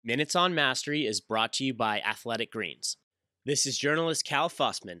Minutes on Mastery is brought to you by Athletic Greens. This is journalist Cal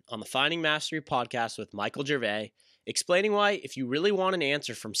Fussman on the Finding Mastery podcast with Michael Gervais, explaining why, if you really want an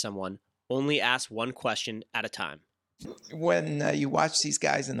answer from someone, only ask one question at a time. When you watch these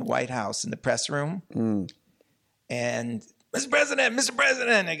guys in the White House in the press room, and Mr.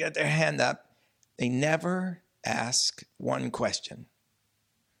 President, they got their hand up, they never ask one question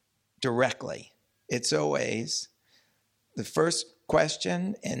directly. It's always the first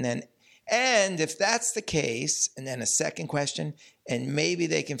question, and if that's the case, and then a second question, and maybe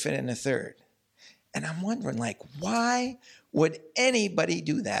they can fit in a third. And I'm wondering, why would anybody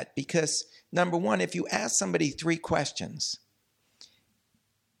do that? Because number one, if you ask somebody 3 questions,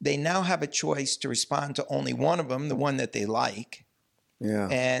 they now have a choice to respond to only one of them, the one that they like. Yeah.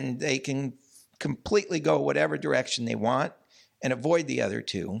 And they can completely go whatever direction they want and avoid the other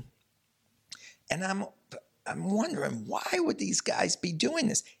 2. And I'm wondering, why would these guys be doing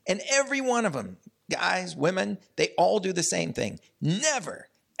this? And every one of them, guys, women, they all do the same thing. Never,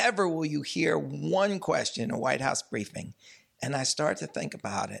 ever will you hear one question in a White House briefing. And I start to think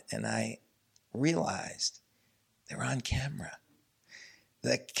about it, and I realized they're on camera.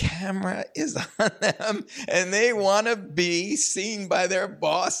 The camera is on them, and they want to be seen by their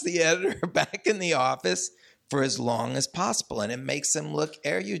boss, the editor, back in the office for as long as possible. And it makes them look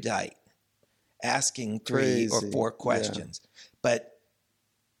erudite, asking 3 or 4 questions. Yeah. But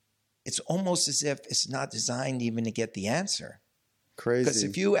it's almost as if it's not designed even to get the answer. Crazy. Because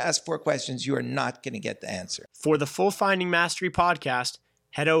if you ask 4 questions, you are not going to get the answer. For the full Finding Mastery podcast,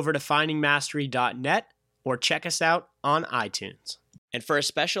 head over to findingmastery.net or check us out on iTunes. And for a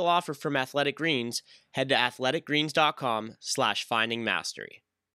special offer from Athletic Greens, head to athleticgreens.com/findingmastery.